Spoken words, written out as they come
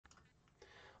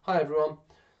Hi everyone.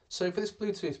 So for this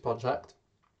Bluetooth project,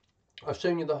 I've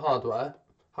shown you the hardware,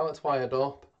 how it's wired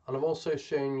up, and I've also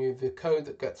shown you the code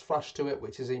that gets flashed to it,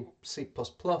 which is in C++.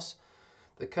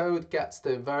 The code gets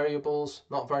the variables,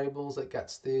 not variables, it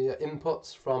gets the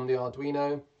inputs from the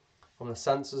Arduino, from the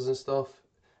sensors and stuff,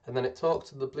 and then it talks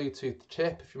to the Bluetooth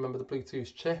chip, if you remember the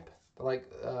Bluetooth chip,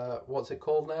 like, what's it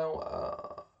called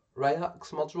now?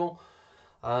 RAIX module.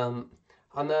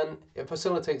 And then it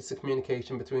facilitates the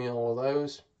communication between all of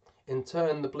those. In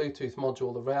turn, the Bluetooth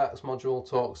module, the RAIX module,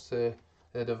 talks to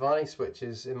the device, which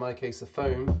is in my case the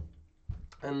phone,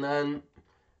 and then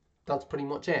that's pretty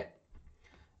much it.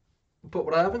 But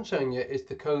what I haven't shown you is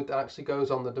the code that actually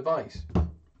goes on the device.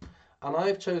 And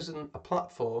I've chosen a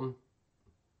platform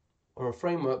or a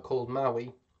framework called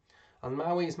MAUI, and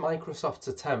MAUI is Microsoft's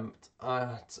attempt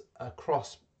at a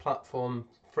cross-platform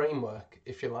framework,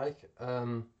 if you like,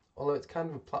 although it's kind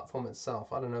of a platform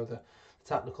itself. I don't know the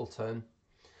technical term.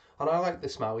 And I like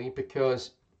this MAUI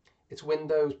because it's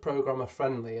Windows programmer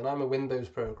friendly, and I'm a Windows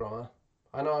programmer.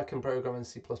 I know I can program in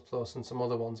C++ and some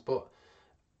other ones, but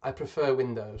I prefer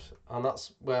Windows, and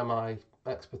that's where my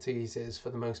expertise is for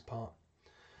the most part.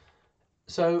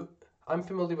 So I'm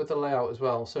familiar with the layout as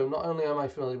well. So not only am I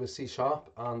familiar with C#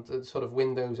 and the sort of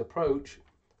Windows approach,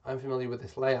 I'm familiar with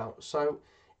this layout. So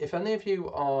if any of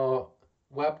you are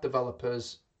web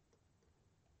developers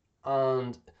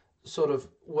and sort of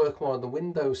work more on the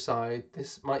Windows side,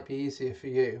 this might be easier for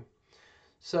you.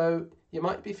 So you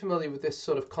might be familiar with this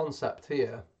sort of concept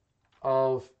here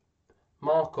of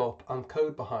markup and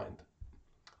code behind,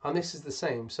 and this is the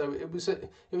same. So it was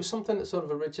something that sort of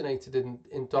originated in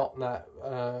 .NET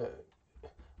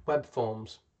web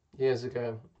forms years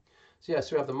ago. So yeah,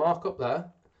 so we have the markup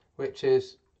there, which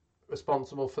is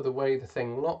responsible for the way the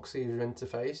thing looks, the user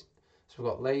interface. So we've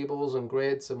got labels and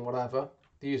grids and whatever,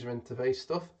 the user interface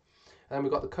stuff. And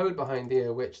we've got the code behind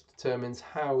here, which determines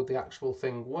how the actual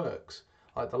thing works,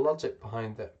 like the logic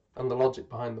behind it, and the logic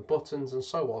behind the buttons and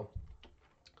so on.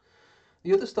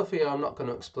 The other stuff here I'm not going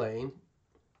to explain.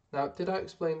 Now, did I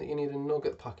explain that you need a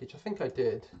nugget package? I think I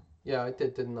did. Yeah, I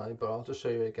did, didn't I? But I'll just show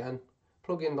you again.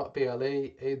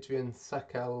 Plugin.ble, Adrian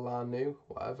Sekelanu,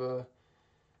 whatever,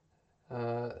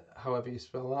 however you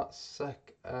spell that, Sekelinu.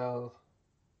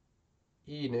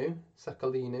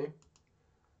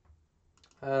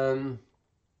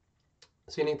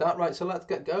 So you need that, right? So let's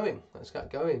get going.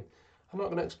 I'm not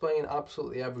going to explain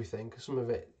absolutely everything because some of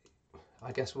it,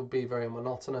 I guess, would be very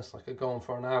monotonous. I could go on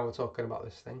for an hour talking about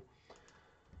this thing.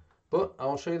 But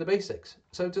I'll show you the basics.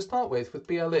 So to start with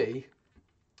BLE,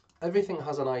 everything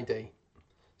has an ID.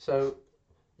 So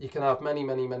you can have many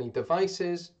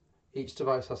devices. Each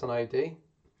device has an ID.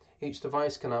 Each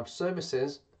device can have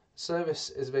services.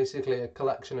 Service is basically a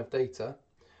collection of data,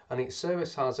 and each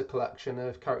service has a collection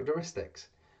of characteristics.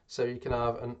 So you can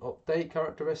have an update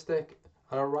characteristic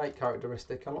and a write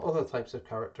characteristic and other types of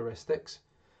characteristics.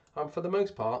 And for the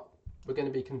most part, we're going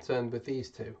to be concerned with these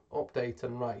two, update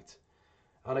and write.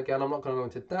 And again, I'm not going to go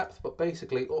into depth, but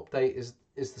basically update is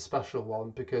the special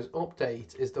one, because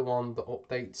update is the one that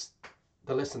updates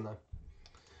the listener.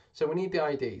 So we need the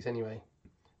IDs anyway.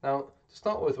 Now, to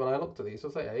start with, when I looked at these, I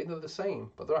was like, hey, they're the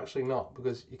same, but they're actually not,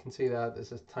 because you can see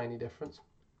there's a tiny difference.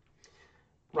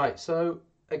 Right, so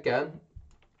again,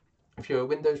 if you're a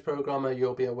Windows programmer,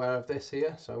 you'll be aware of this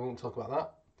here, so I won't talk about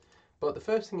that. But the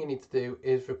first thing you need to do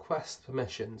is request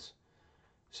permissions.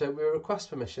 So we request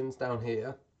permissions down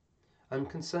here. I'm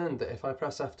concerned that if I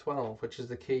press F12, which is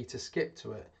the key to skip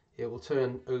to it, it will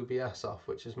turn OBS off,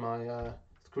 which is my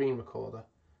screen recorder,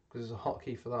 because there's a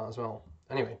hotkey for that as well.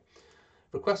 Anyway,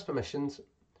 request permissions,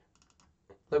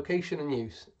 location and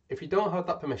use. If you don't have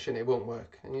that permission, it won't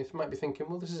work. And you might be thinking,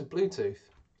 well, this is Bluetooth.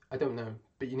 I don't know,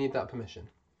 but you need that permission.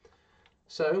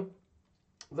 So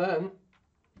then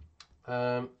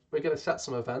we're going to set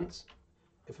some events.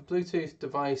 If a Bluetooth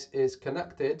device is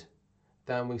connected,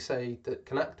 then we say that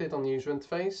connected on the user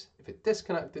interface. If it's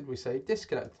disconnected, we say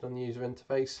disconnected on the user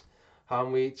interface.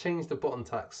 And we change the button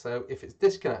text. So if it's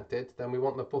disconnected, then we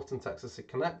want the button text to say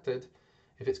connected.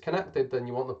 If it's connected, then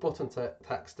you want the button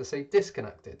text to say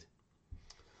disconnected.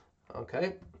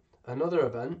 Okay, another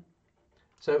event.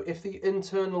 So if the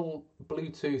internal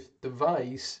Bluetooth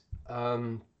device,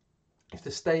 if the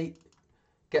state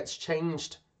gets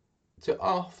changed to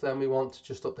off, then we want to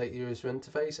just update the user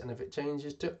interface, and if it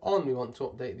changes to on, we want to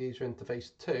update the user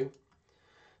interface too.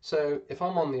 So if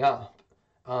I'm on the app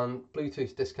and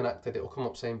Bluetooth disconnected, it will come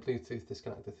up saying Bluetooth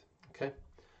disconnected. Okay.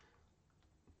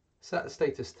 Set the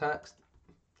status text.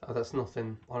 Oh, that's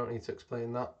nothing. I don't need to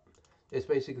explain that. It's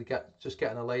basically just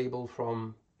getting a label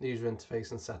from the user interface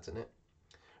and setting it.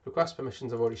 Request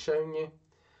permissions I've already shown you.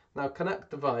 Now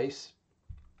connect device.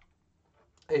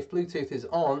 if Bluetooth is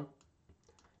on,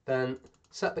 then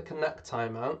set the connect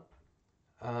timeout,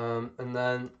 and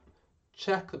then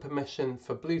check the permission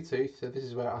for Bluetooth. So this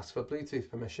is where it asks for Bluetooth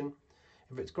permission.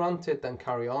 If it's granted, then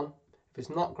carry on. If it's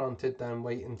not granted, then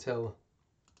wait until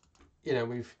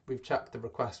we've checked the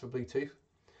request for Bluetooth.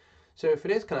 So if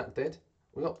it is connected,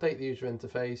 we update the user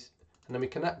interface, and then we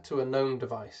connect to a known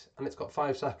device, and it's got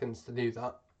 5 seconds to do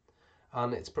that,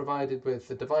 and it's provided with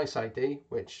the device ID,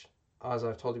 which, as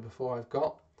I've told you before, I've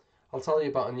got. I'll tell you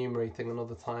about enumerating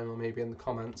another time, or maybe in the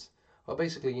comments. But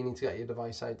basically you need to get your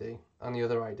device ID and the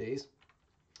other IDs.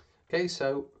 Okay,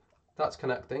 so that's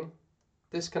connecting.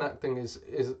 This connecting is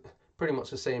pretty much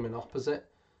the same in opposite.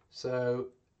 So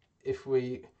if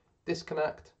we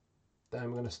disconnect, then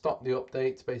we're going to stop the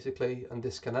update basically and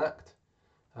disconnect.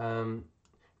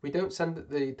 We don't send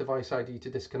the device ID to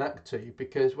disconnect to,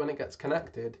 because when it gets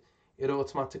connected, it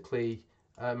automatically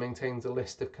maintains a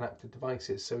list of connected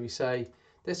devices. So we say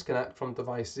disconnect from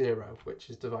device 0, which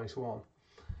is device 1.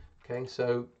 Okay,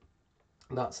 so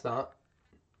that's that.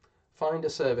 Find a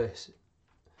service.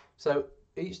 So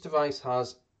each device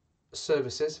has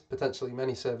services, potentially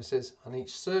many services, and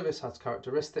each service has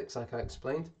characteristics like I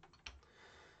explained.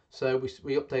 So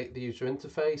we update the user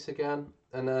interface again,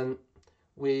 and then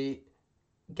we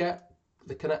get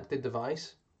the connected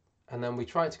device, and then we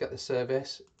try to get the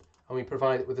service, and we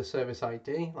provide it with a service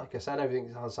ID. Like I said,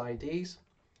 everything has IDs.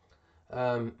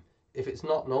 If it's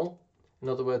not null, in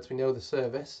other words, we know the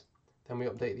service, then we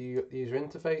update the user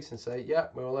interface and say, yeah,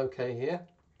 we're all okay here.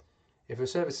 If a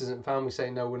service isn't found, we say,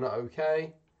 no, we're not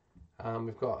okay.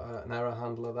 We've got an error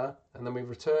handler there. And then we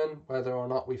return whether or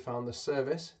not we found the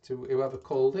service to whoever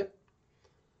called it.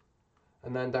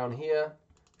 And then down here,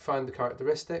 find the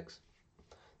characteristics.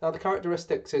 Now the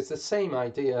characteristics is the same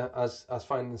idea as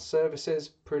finding services,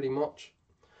 pretty much.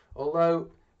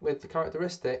 Although with the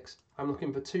characteristics, I'm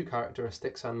looking for 2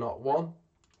 characteristics and not 1.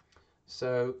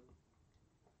 So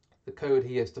the code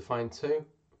here is to find 2.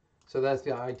 So there's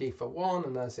the ID for 1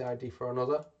 and there's the ID for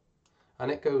another. And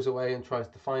it goes away and tries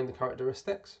to find the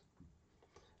characteristics.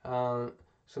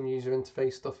 Some user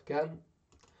interface stuff again.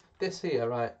 This here,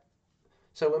 right.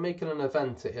 So we're making an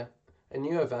event here, a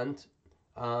new event,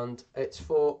 and it's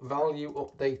for value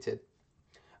updated.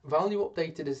 Value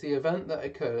updated is the event that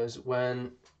occurs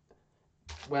when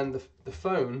the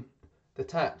phone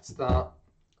detects that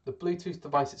the Bluetooth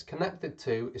device it's connected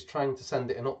to is trying to send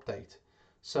it an update.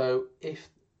 So if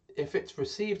it's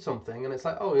received something and it's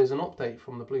like, oh, here's an update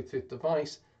from the Bluetooth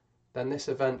device, then this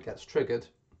event gets triggered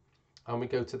and we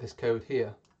go to this code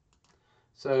here.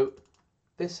 So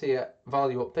this here,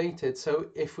 value updated, so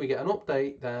if we get an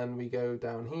update, then we go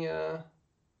down here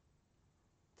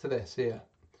to this here.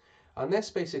 And this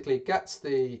basically gets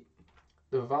the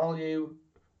value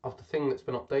of the thing that's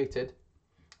been updated,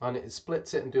 and it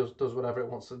splits it and does whatever it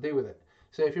wants to do with it.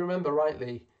 So if you remember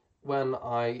rightly, when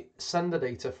I send the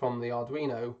data from the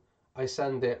Arduino, I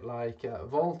send it like a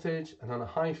voltage and then a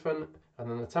hyphen and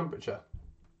then a temperature.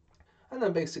 And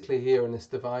then basically here in this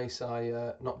device,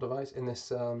 in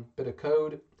this bit of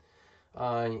code,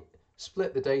 I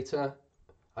split the data,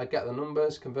 I get the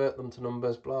numbers, convert them to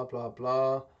numbers, blah, blah,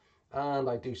 blah, and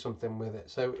I do something with it.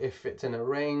 So if it's in a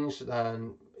range,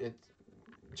 then it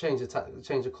change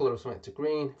the colour of something to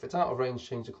green. If it's out of range,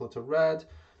 change the colour to red.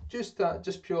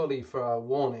 Just purely for a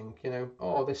warning,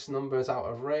 oh, this number is out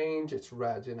of range, it's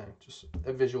red, just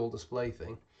a visual display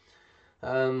thing.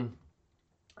 And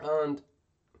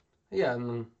yeah, and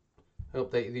then I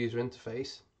update the user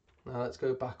interface. Now let's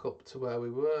go back up to where we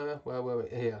were. Where were we?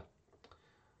 Here.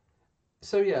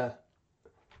 So yeah,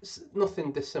 it's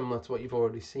nothing dissimilar to what you've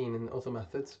already seen in other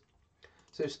methods.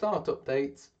 So start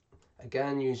update,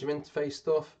 again, user interface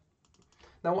stuff.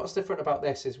 Now what's different about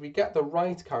this is we get the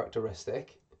write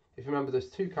characteristic. If you remember, there's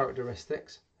 2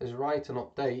 characteristics, there's write and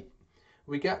update.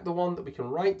 We get the one that we can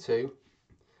write to,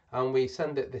 and we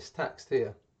send it this text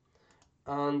here.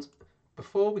 And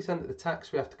before we send it the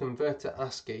text, we have to convert to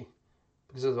ASCII,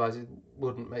 because otherwise it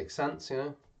wouldn't make sense,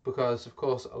 because of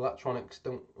course electronics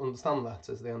don't understand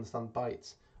letters, they understand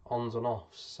bytes, ons and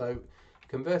offs. So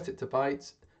convert it to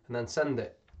bytes and then send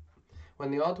it.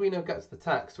 When the Arduino gets the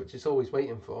text, which it's always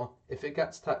waiting for, if it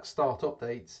gets text start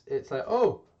updates, it's like,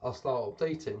 oh, I'll start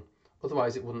updating.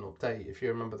 Otherwise it wouldn't update, if you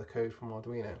remember the code from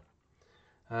Arduino.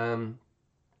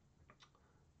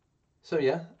 So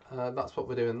yeah, that's what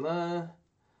we're doing there.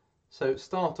 So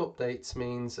start updates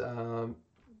means, I'm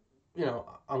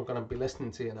going to be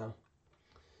listening to you now.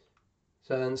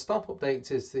 So then stop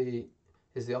updates is the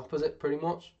opposite pretty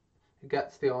much. It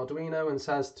gets the Arduino and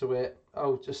says to it,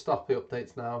 oh, just stop the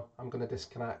updates now, I'm going to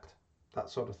disconnect, that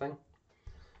sort of thing.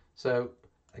 So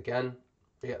again,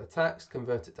 we get the text,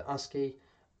 convert it to ASCII,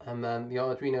 and then the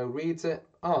Arduino reads it.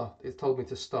 Ah, it's told me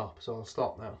to stop, so I'll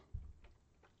stop now.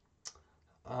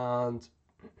 And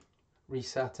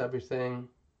reset everything,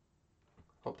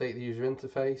 update the user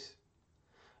interface.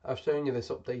 I've shown you this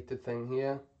updated thing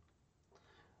here.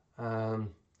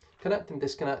 Connect and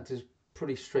disconnect is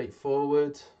pretty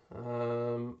straightforward.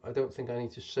 I don't think I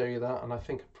need to show you that, and I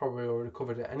think I probably already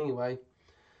covered it anyway.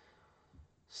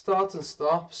 Start and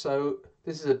stop, so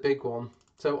this is a big one.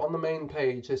 So on the main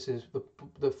page, this is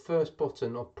the first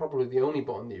button, or probably the only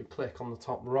button that you click on the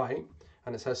top right,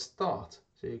 and it says start.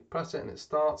 So you press it and it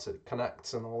starts, it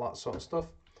connects and all that sort of stuff.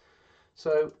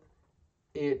 So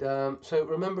so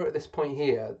remember at this point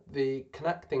here, the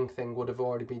connecting thing would have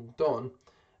already been done.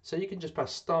 So you can just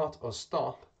press start or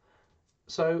stop.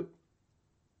 So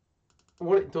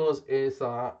what it does is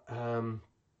that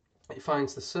it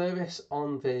finds the service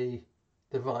on the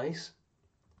device,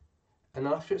 and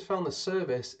then after it's found the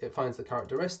service, it finds the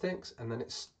characteristics, and then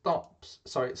it stops.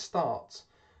 Sorry, it starts.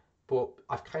 But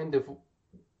I'm kind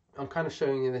of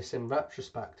showing you this in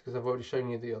retrospect because I've already shown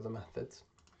you the other methods.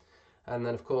 And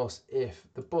then of course, if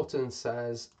the button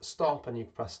says stop and you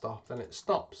press stop, then it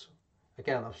stops.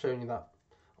 Again, I've shown you that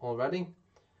already.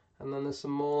 And then there's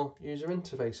some more user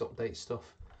interface update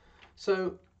stuff.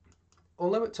 So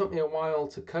although it took me a while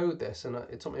to code this, and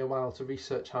it took me a while to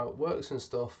research how it works and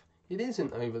stuff, it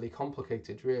isn't overly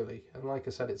complicated really. And like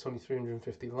I said, it's only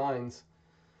 350 lines.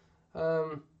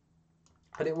 And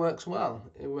it works well.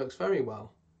 It works very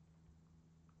well.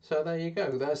 So there you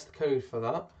go. There's the code for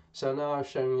that. So now I've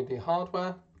shown you the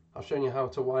hardware. I've shown you how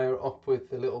to wire it up with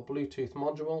the little Bluetooth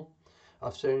module.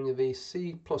 I've shown you the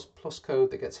C++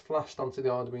 code that gets flashed onto the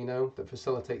Arduino that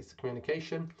facilitates the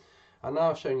communication. And now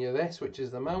I've shown you this, which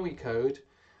is the MAUI code,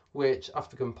 which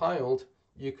after compiled,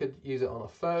 you could use it on a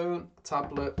phone, a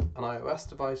tablet, an iOS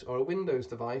device, or a Windows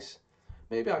device.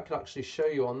 Maybe I could actually show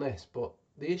you on this, but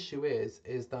the issue is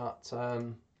that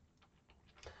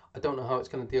I don't know how it's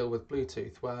going to deal with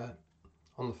Bluetooth, where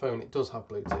on the phone it does have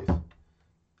Bluetooth.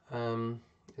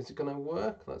 Is it going to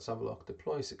work? Let's have a look.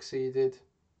 Deploy succeeded.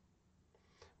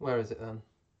 Where is it then?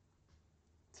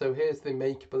 So here's the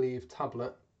make-believe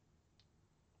tablet.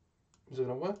 Is it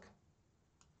going to work?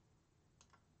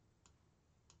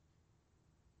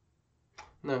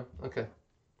 No, okay.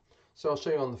 So I'll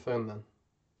show you on the phone then.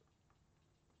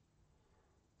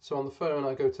 So on the phone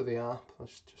I go to the app.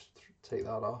 Let's just take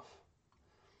that off.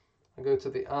 I go to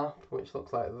the app, which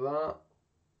looks like that.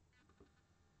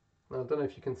 Now I don't know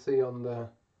if you can see on the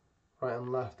right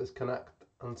and left there's connect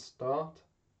and start.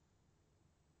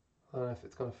 I don't know if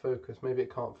it's going to focus. Maybe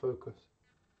it can't focus.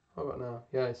 How about now?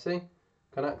 Yeah, see?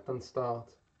 Connect and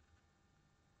start.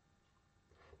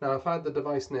 Now if I had the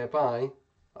device nearby,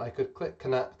 I could click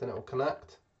connect and it will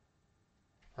connect.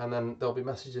 And then there'll be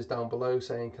messages down below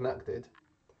saying connected.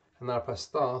 And then I press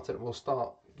start and it will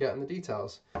start getting the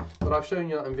details. But I've shown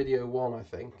you that in video 1, I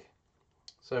think.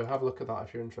 So have a look at that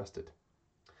if you're interested.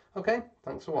 Okay,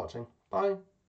 thanks for watching. Bye.